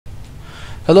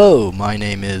Hello, my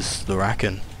name is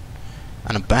TheRaacunn,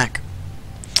 and I'm back.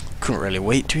 Couldn't really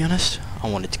wait, to be honest. I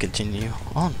wanted to continue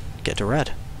on, get to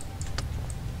red.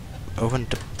 Open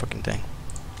the fucking thing.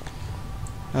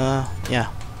 Yeah.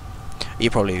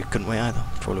 You probably couldn't wait either.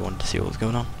 Probably wanted to see what was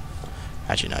going on.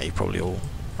 Actually, no, you probably all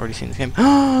already seen this game.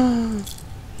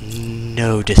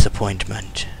 No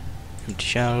disappointment. Empty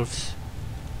shelves.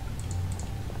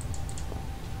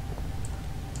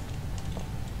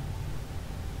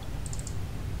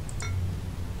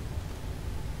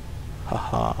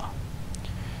 Haha.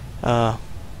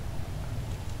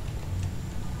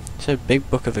 So big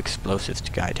book of explosives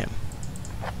to guide him.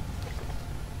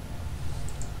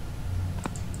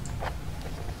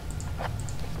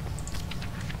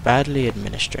 Badly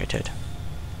administrated.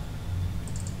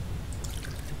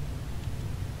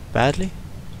 Badly?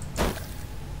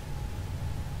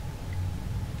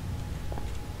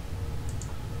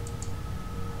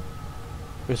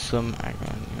 With some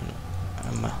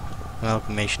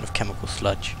amalgamation of chemical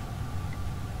sludge.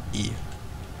 Ew.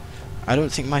 I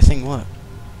don't think my thing worked.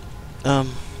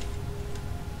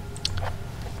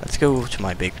 Let's go to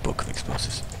my big book of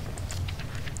explosives.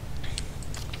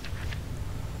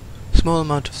 Small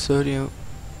amount of sodium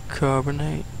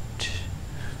carbonate.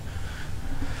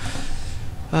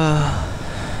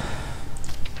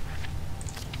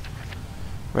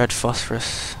 Red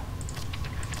phosphorus.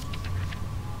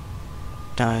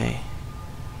 Dye.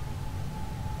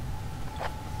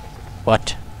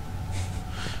 What?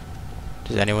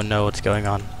 Does anyone know what's going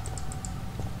on?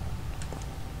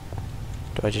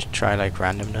 Do I just try like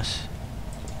randomness?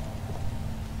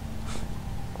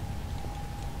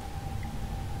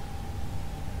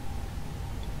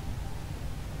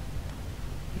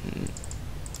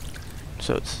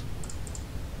 So it's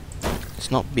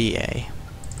not BA.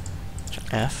 It's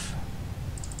F.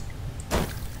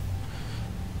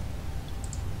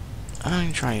 I'm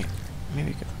gonna try.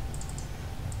 Maybe go.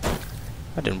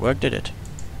 That didn't work, did it?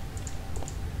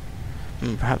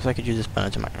 Perhaps I could use this burner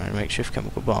to make a makeshift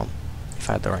chemical bomb. If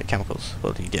I had the right chemicals.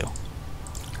 What do you do?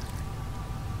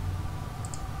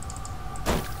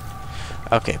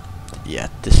 Okay. Yeah,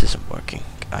 this isn't working.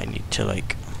 I need to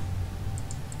like...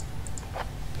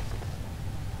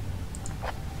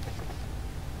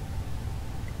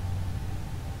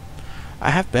 I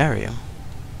have barium.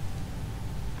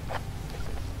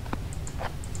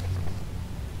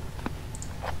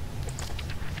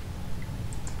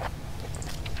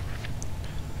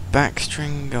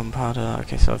 Backstring, gunpowder.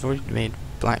 Okay, so I've already made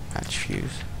black match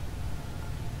fuse.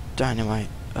 Dynamite.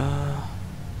 And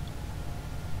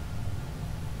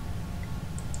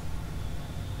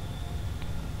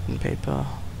paper.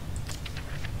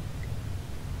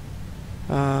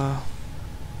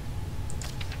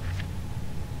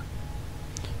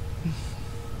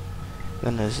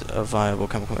 Then there's a viable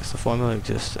chemical mix. The formula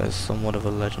exists as somewhat of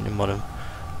a legend in modern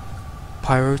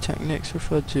pyrotechnics,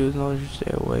 referred to as knowledge to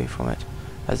stay away from it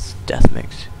as death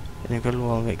mix. An incredible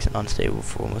well makes it unstable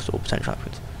for almost all potential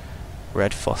outputs.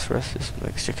 Red phosphorus. This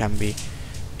mixture can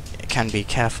be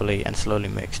carefully and slowly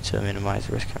mixed to minimize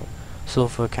the risk.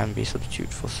 Sulfur can be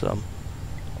substituted for some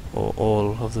or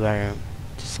all of the barium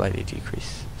to slightly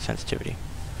decrease sensitivity.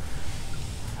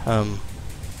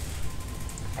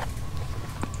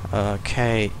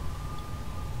 Okay.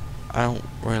 I don't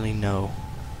really know.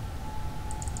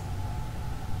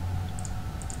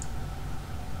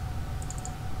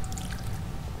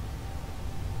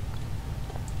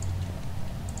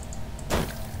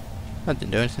 That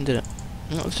didn't do anything, did it?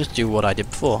 Let's just do what I did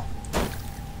before.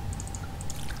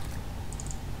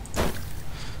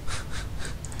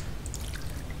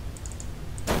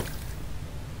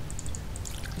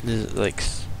 This is like...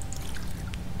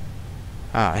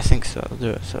 I think so. I'll do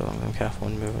it, so I'm being careful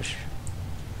when moving.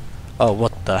 Oh,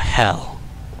 what the hell?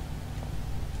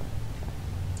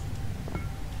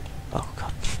 Oh,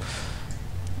 God.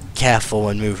 Careful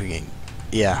when moving.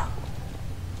 Yeah.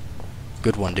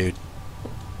 Good one, dude.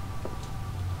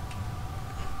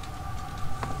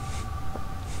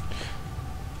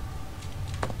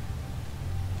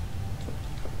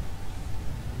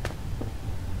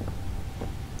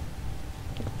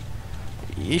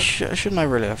 Shouldn't I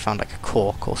really have found like a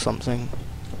cork or something?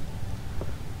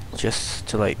 Just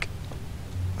to like...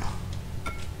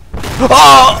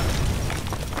 Oh!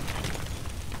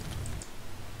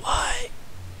 Why?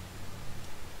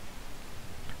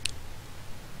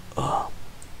 Oh.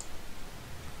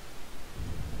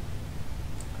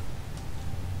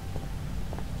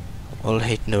 All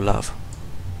hate, no love.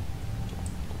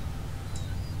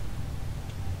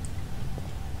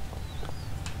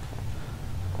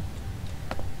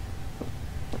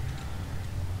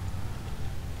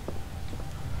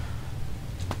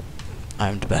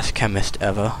 I'm the best chemist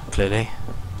ever, clearly.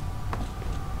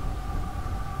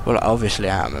 Well, obviously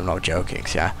I am. I'm not joking.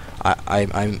 See,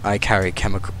 I carry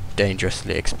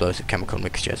dangerously explosive chemical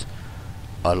mixtures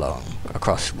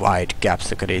across wide gaps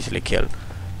that could easily kill,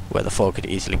 where the fall could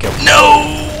easily kill.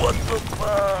 No! What the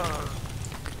fuck?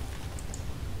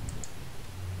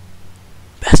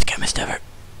 Best chemist ever.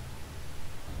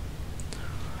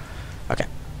 Okay.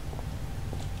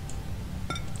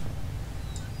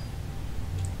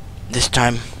 This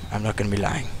time, I'm not gonna be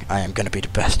lying. I am gonna be the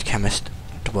best chemist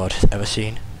the world has ever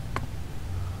seen.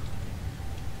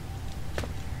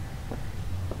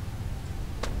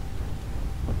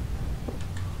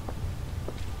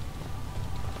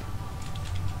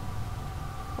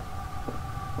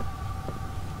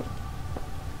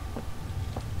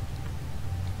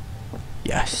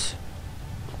 Yes.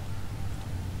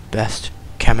 Best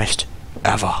chemist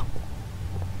ever.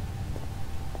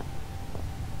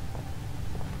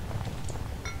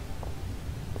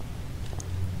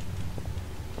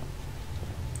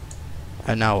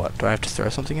 And now what? Do I have to throw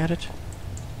something at it?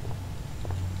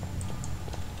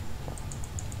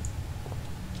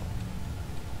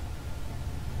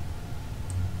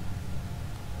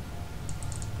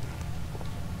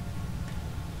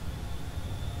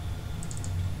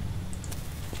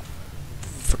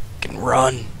 Frickin'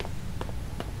 run!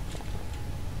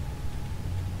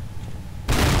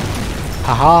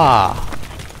 Haha!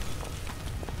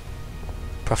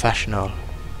 Professional.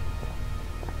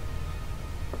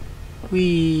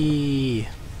 Whee!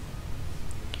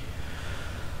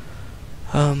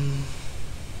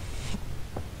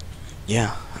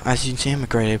 Yeah, as you can see, I'm a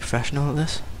grade A professional at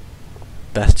this.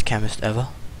 Best chemist ever.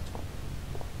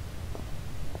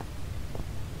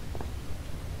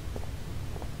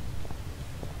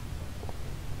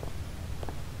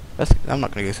 I'm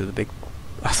not gonna go through the big...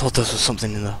 I thought this was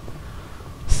something in the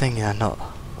thing, yeah, not...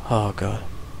 Oh god.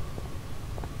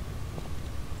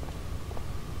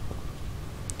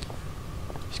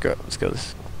 Let's go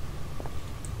this.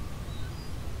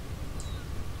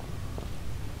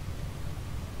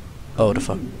 Oh, the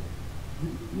fuck.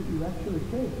 You actually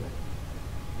came.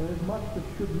 There is much that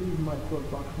should leave my throat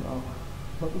box now,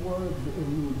 but words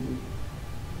elude me.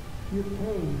 You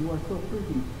came, you are so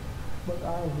pretty, but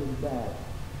I am bad.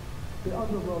 The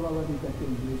underworld already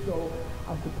beckons me, so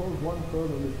I suppose one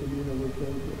further misdemeanor will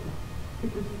change it.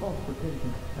 It is false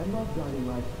pretension, and not guiding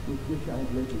light with which I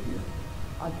have led you here.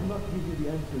 I cannot give you the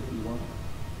answers you want.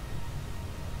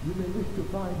 You may wish to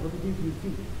find what it is you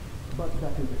seek, but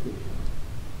that is a fiction.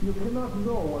 You cannot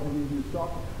know what it is you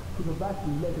sought through the vast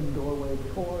leaden doorway,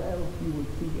 or else you would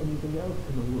seek anything else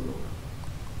in the world.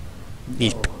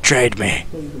 He's betrayed me.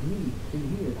 Stay with me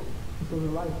in here, so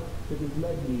the life that has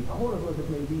led me, horrible as it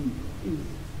may be, is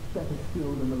better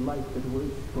still than the life that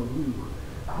waits for you,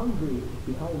 hungry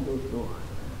behind those doors.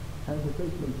 As the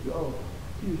basements go,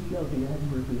 you shall be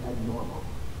admirably abnormal.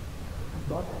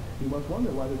 But you must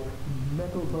wonder why this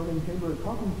metal burning chamber is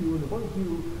talking to you and points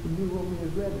you in new room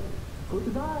is red. For it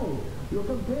is I, your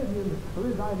companion,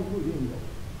 residing within.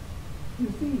 You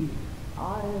see,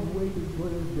 I have waited for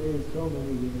this day so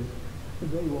many years.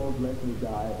 They won't let me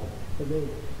die.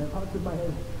 The parts of my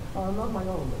head are not my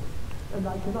own, and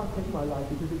I cannot take my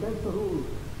life. It is against the rules.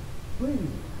 Please,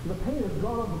 the pain has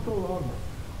gone on for so long.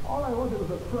 All I wanted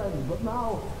was a friend, but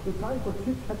now the time for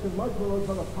chit-chats and marshmallows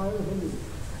on a fire is ended,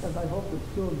 and I hope that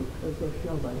soon so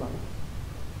shall my life.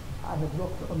 I have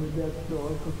knocked on the death's door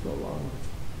for so long.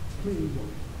 Please,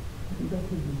 let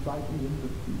him invite me into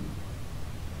the sea.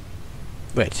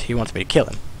 Wait, he wants me to kill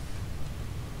him.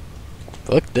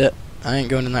 Fuck that. I ain't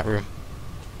going in that room.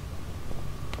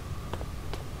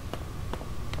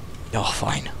 Oh,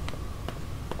 fine.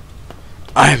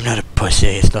 I'm not a pussy.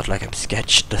 It's not like I'm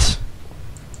sketched this.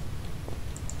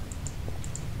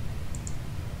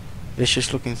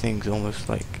 Vicious looking things almost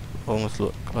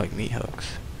look like meat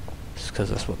hooks. It's because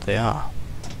that's what they are.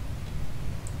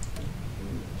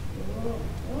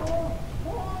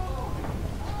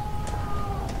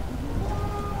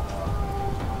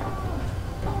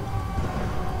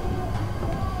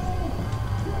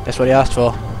 That's what he asked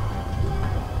for.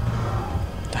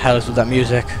 The hell is with that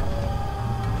music?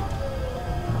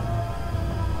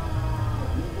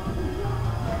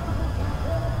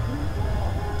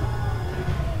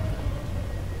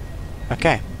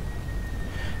 Okay.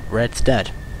 Red's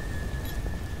dead.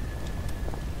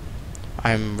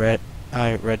 I'm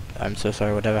so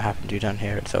sorry, whatever happened to you down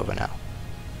here, it's over now.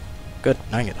 Good,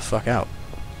 now I can get the fuck out.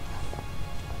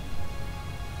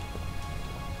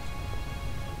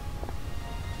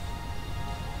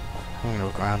 I'm gonna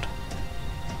look around.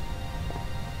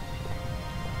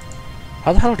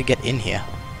 How the hell did he get in here?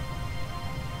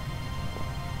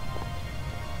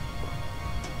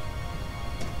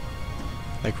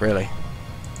 Like, really?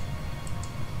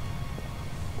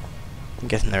 I'm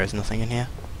guessing there is nothing in here.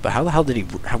 But how the hell did he...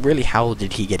 how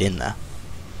did he get in there?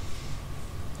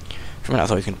 For a minute I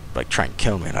thought he was gonna, like, try and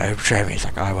kill me. Like, betray me. He's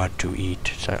like, I want to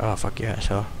eat. It's like, oh, fuck yeah,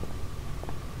 so...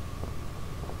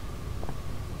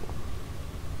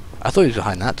 I thought he was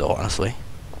behind that door, honestly.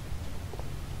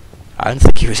 I didn't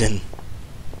think he was in...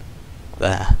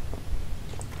 there.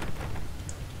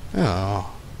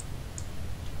 Oh.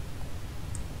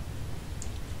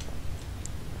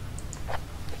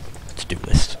 Let's do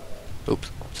this.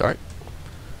 Oops, sorry.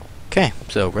 Okay,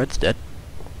 so Red's dead.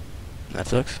 That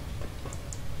sucks.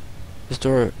 This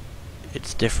door,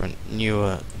 it's different,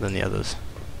 newer than the others.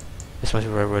 This must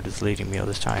be where Red is leading me all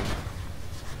this time.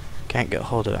 Can't get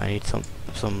hold of it, I need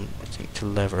something to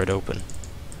lever it open.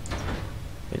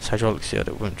 It's hydraulic sealed,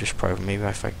 it won't just probe. Maybe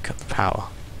if I cut the power.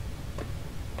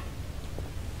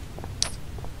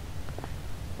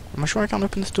 Am I sure I can't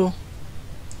open this door?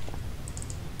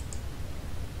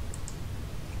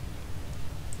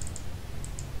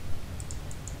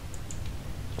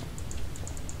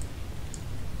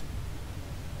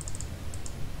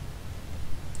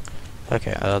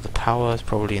 Okay, the power is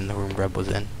probably in the room Red was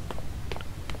in.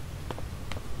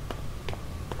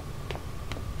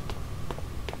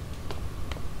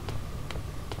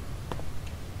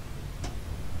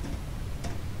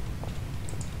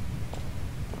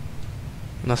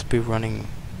 Must be running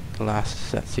the last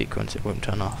set sequence, it won't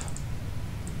turn off.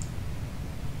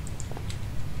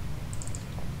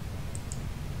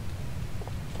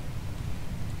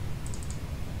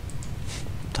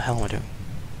 What the hell am I doing?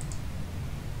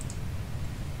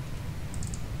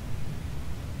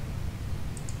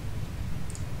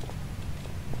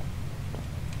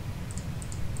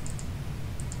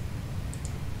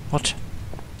 What?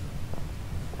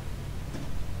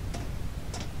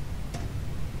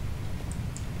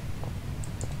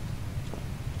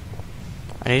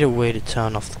 I need a way to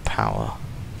turn off the power.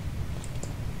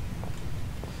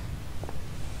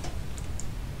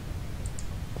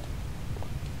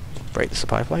 Break the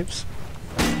supply pipes?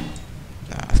 Nah,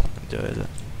 that's not gonna do it, is it?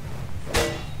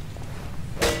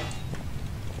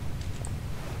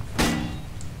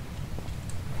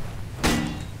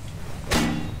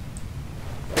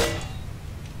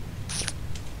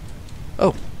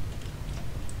 Oh!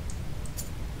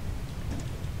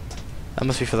 That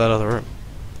must be for that other room.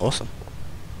 Awesome.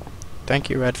 Thank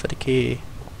you, Red, for the key.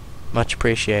 Much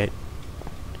appreciate.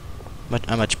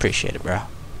 I much appreciate it, bro.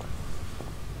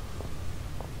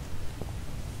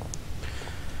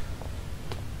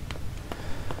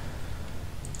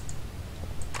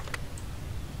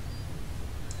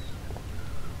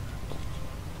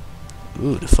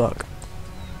 Ooh, the fuck.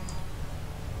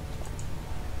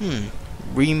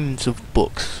 Reams of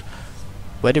books.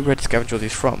 Where did Red scavenge all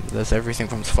these from? There's everything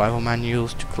from survival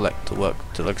manuals to collect the work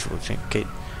to luxury kit.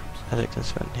 Alex has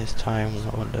spent his time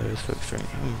on Windows for extreme.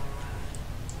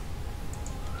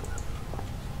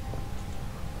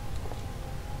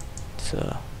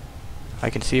 So I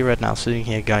can see Red now sitting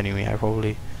here guiding me. I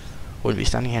probably wouldn't be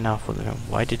standing here now for him.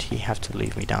 Why did he have to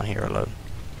leave me down here alone?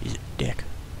 He's a dick.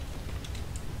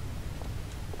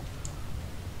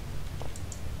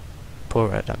 Poor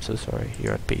Red, I'm so sorry.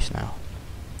 You're at peace now.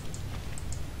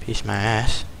 Peace my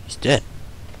ass. He's dead.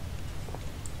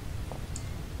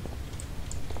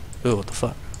 Ooh, what the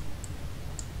fuck?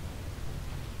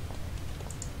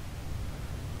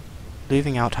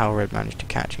 Leaving out how Red managed to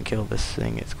catch and kill this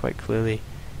thing, it's quite clearly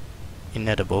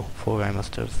inedible. Poor guy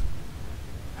must have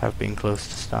been close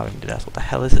to starving to death. What the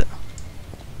hell is it?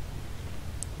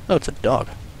 Oh, it's a dog.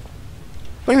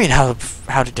 What do you mean,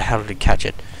 how did he catch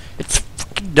it? It's a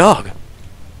fucking dog!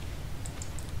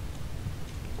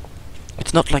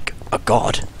 It's not like a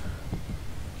god.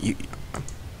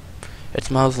 It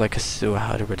smells like a sewer.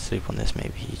 How did Red sleep on this?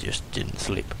 Maybe he just didn't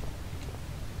sleep.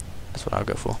 That's what I'll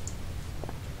go for.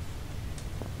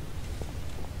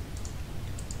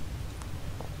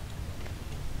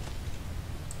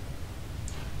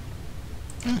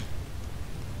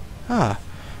 Ah,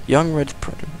 young Red's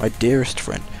my dearest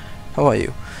friend. How are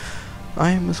you?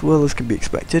 I am as well as can be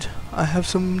expected. I have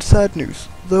some sad news,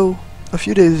 though. A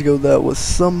few days ago there was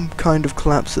some kind of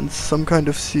collapse and some kind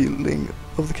of ceiling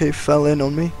of the cave fell in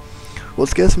on me. What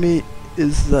scares me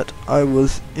is that I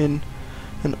was in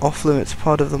an off-limits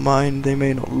part of the mine. They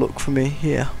may not look for me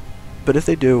here, but if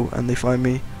they do and they find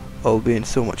me, I'll be in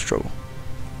so much trouble.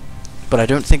 But I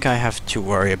don't think I have to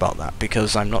worry about that,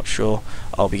 because I'm not sure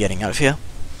I'll be getting out of here.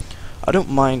 I don't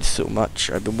mind so much.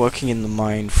 I've been working in the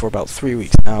mine for about 3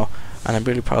 weeks now, and I'm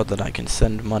really proud that I can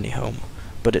send money home.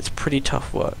 But it's pretty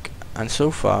tough work, and so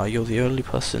far you're the only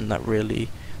person that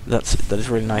is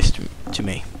really nice to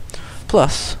me.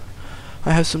 Plus,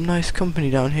 I have some nice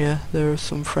company down here. There are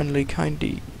some friendly,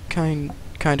 kinda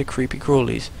creepy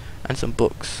crawlies, and some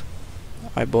books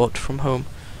I bought from home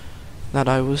that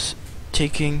I was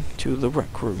taking to the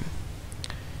rec room.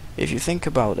 If you think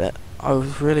about it, I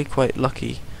was really quite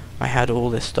lucky I had all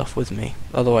this stuff with me,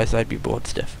 otherwise I'd be bored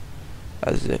stiff.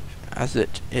 As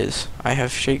it is, I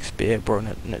have Shakespeare,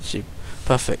 Bonnet, and it's a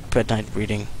perfect bedtime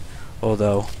reading,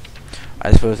 although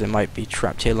I suppose it might be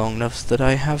trapped here long enough that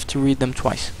I have to read them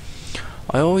twice.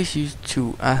 I always used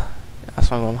to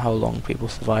ask my mum how long people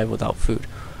survive without food,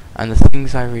 and the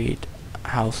things I read,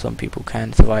 how some people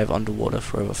can survive underwater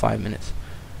for over 5 minutes,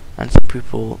 and some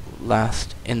people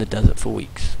last in the desert for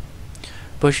weeks.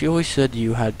 But she always said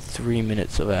you had 3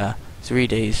 minutes of air, 3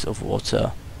 days of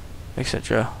water,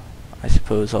 etc. I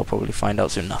suppose I'll probably find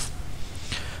out soon enough.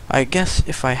 I guess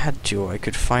if I had to, I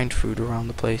could find food around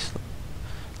the place.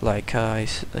 Like I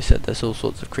said, there's all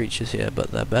sorts of creatures here, but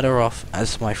they're better off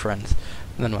as my friends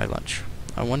than my lunch.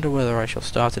 I wonder whether I shall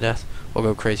starve to death or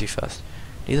go crazy first.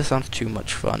 Neither sounds too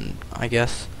much fun, I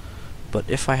guess, but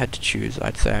if I had to choose,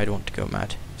 I'd say I'd want to go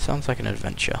mad. Sounds like an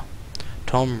adventure.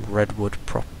 Tom Redwood,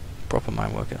 proper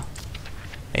mine worker.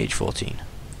 Age 14.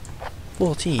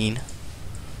 14?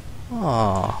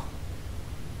 Aww.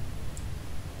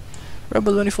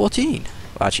 Redwood's only 14.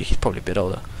 Well, actually, he's probably a bit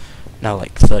older. Now,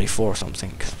 like 34 or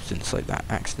something, since like that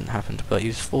accident happened. But he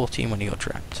was 14 when he got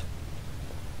trapped.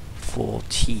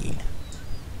 14.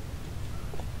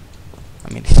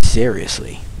 I mean,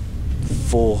 seriously.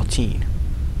 14.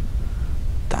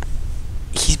 That...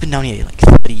 He's been down here like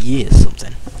 30 years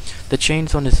something. The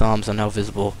chains on his arms are now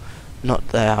visible. Not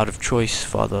there out of choice,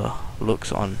 Father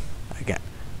looks on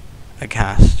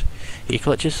aghast. He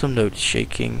clutches some notes,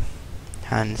 shaking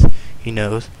hands. He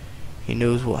knows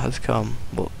what has come,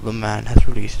 what the man has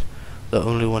released. The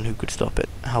only one who could stop it.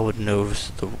 Howard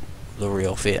knows the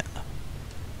real fear.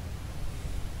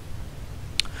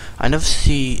 I never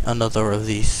see another of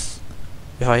these.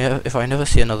 If I never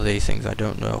see another of these things, I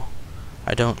don't know.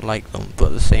 I don't like them, but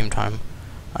at the same time,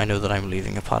 I know that I'm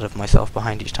leaving a part of myself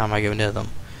behind each time I go near them.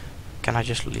 Can I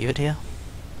just leave it here?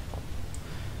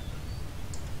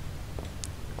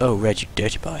 Oh, Reg, you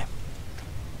dirty boy.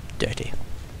 Dirty.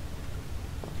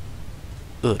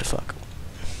 Ugh, the fuck.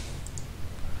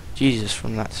 Jesus,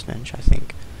 from that stench, I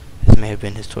think this may have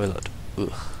been his toilet.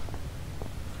 Ugh.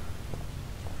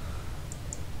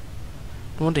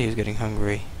 No wonder he was getting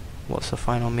hungry. What's the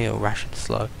final meal? Ration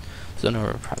slug.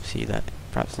 Sonora, perhaps he that.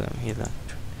 Perhaps them he that.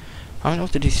 How many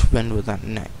hours did he spend with that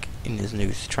neck in his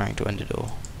noose trying to end it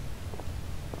all?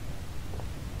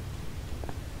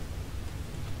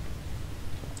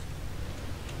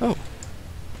 Oh.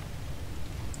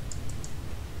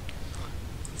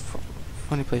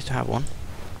 Funny place to have one.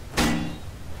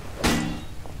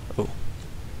 Oh.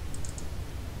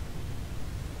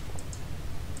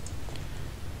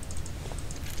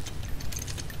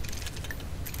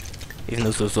 Even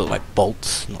though those look like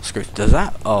bolts, not screws. Does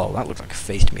that? Oh, that looks like a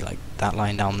face to me, like that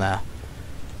line down there.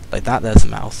 Like that, there's the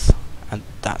mouth. And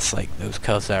that's like, those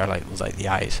curves there are like, was like the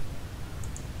eyes.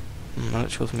 That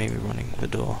shows maybe running the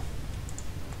door.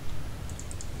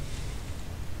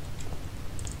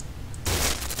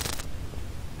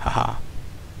 Haha.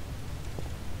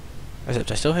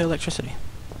 Except I still hear electricity.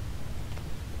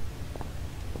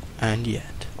 And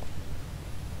yet.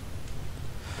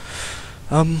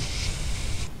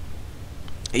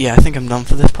 Yeah, I think I'm done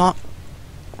for this part.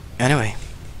 Anyway.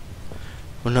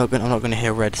 I'm not gonna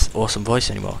hear Red's awesome voice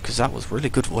anymore, because that was really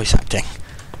good voice acting.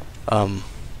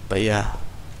 But yeah,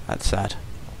 that's sad.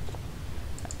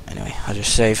 Anyway, I'll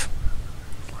just save.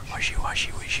 Washy,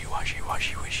 washy, wishy, washy,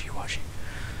 washy, wishy, washy.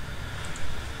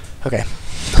 Okay.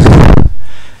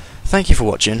 Thank you for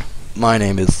watching. My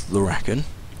name is TheRaacunn.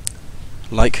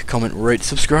 Like, comment, rate,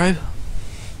 subscribe,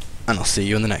 and I'll see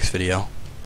you in the next video.